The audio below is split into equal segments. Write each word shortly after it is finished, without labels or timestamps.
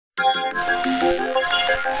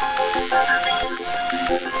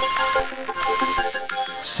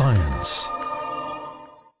Science.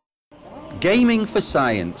 Gaming for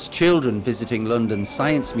Science. Children visiting London's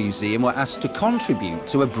Science Museum were asked to contribute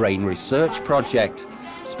to a brain research project.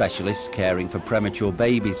 Specialists caring for premature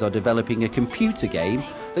babies are developing a computer game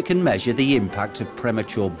that can measure the impact of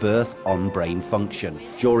premature birth on brain function.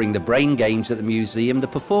 During the brain games at the museum, the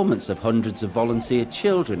performance of hundreds of volunteer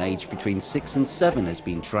children aged between 6 and 7 has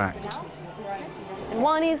been tracked. And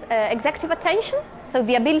one is executive attention, so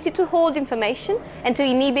the ability to hold information and to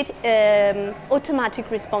inhibit automatic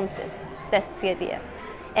responses. That's the idea.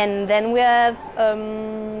 And then we have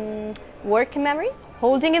working memory,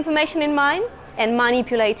 holding information in mind and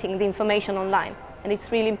manipulating the information online. And it's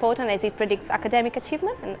really important as it predicts academic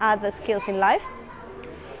achievement and other skills in life.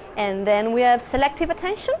 And then we have selective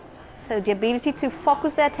attention, so the ability to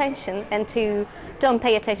focus their attention and to don't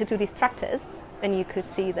pay attention to distractors, and you could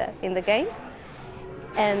see that in the games.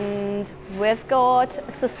 And we've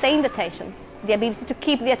got sustained attention, the ability to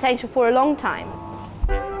keep the attention for a long time.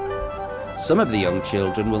 Some of the young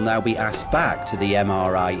children will now be asked back to the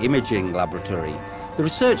MRI imaging laboratory. The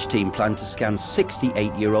research team plan to scan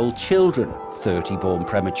 68-year-old children, 30 born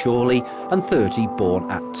prematurely and 30 born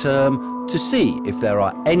at term, to see if there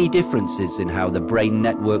are any differences in how the brain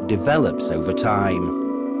network develops over time.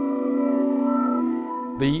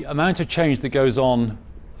 The amount of change that goes on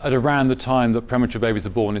at around the time that premature babies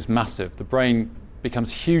are born is massive. The brain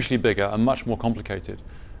becomes hugely bigger and much more complicated.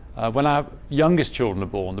 When our youngest children are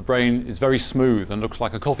born, the brain is very smooth and looks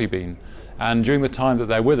like a coffee bean. And during the time that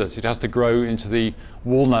they're with us, it has to grow into the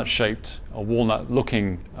walnut-shaped or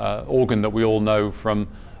walnut-looking organ that we all know from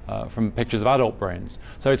pictures of adult brains.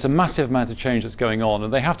 So it's a massive amount of change that's going on,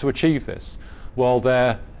 and they have to achieve this while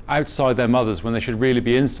they're outside their mothers when they should really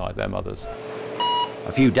be inside their mothers.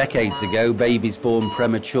 A few decades ago, babies born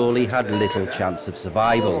prematurely had little chance of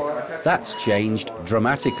survival. That's changed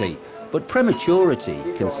dramatically, but prematurity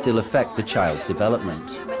can still affect the child's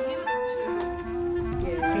development.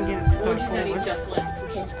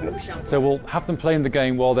 So we'll have them playing the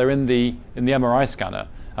game while they're in the MRI scanner,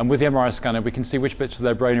 and with the MRI scanner we can see which bits of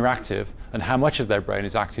their brain are active and how much of their brain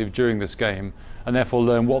is active during this game, and therefore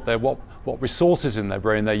learn what resources in their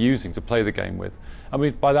brain they're using to play the game with.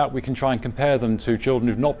 And by that we can try and compare them to children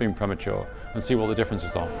who've not been premature and see what the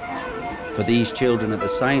differences are. For these children at the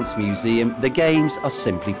Science Museum, the games are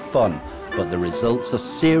simply fun, but the results are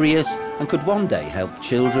serious and could one day help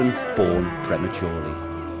children born prematurely.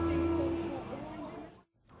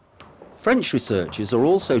 French researchers are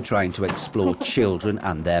also trying to explore children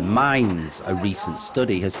and their minds. A recent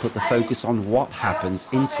study has put the focus on what happens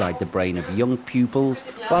inside the brain of young pupils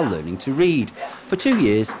while learning to read. For 2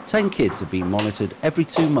 years, 10 kids have been monitored every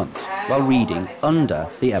 2 months while reading under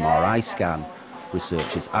the MRI scan.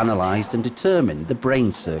 Researchers analysed and determined the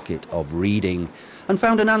brain circuit of reading and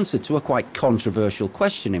found an answer to a quite controversial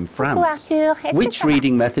question in France. Which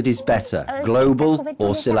reading method is better, global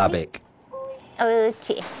or syllabic?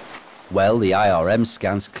 Well, the IRM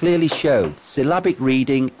scans clearly showed syllabic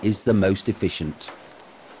reading is the most efficient.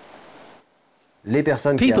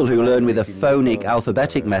 People who learn with a phonic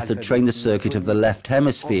alphabetic method train the circuit of the left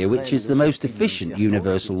hemisphere, which is the most efficient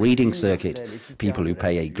universal reading circuit. People who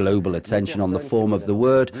pay a global attention on the form of the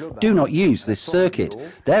word do not use this circuit.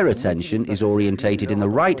 Their attention is orientated in the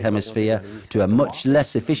right hemisphere to a much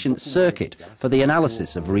less efficient circuit for the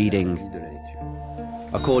analysis of reading.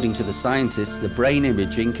 According to the scientists, the brain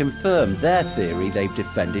imaging confirmed their theory they've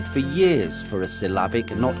defended for years for a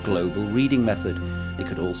syllabic, not global reading method. It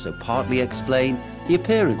could also partly explain the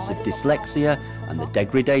appearance of dyslexia and the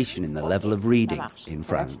degradation in the level of reading in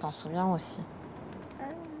France.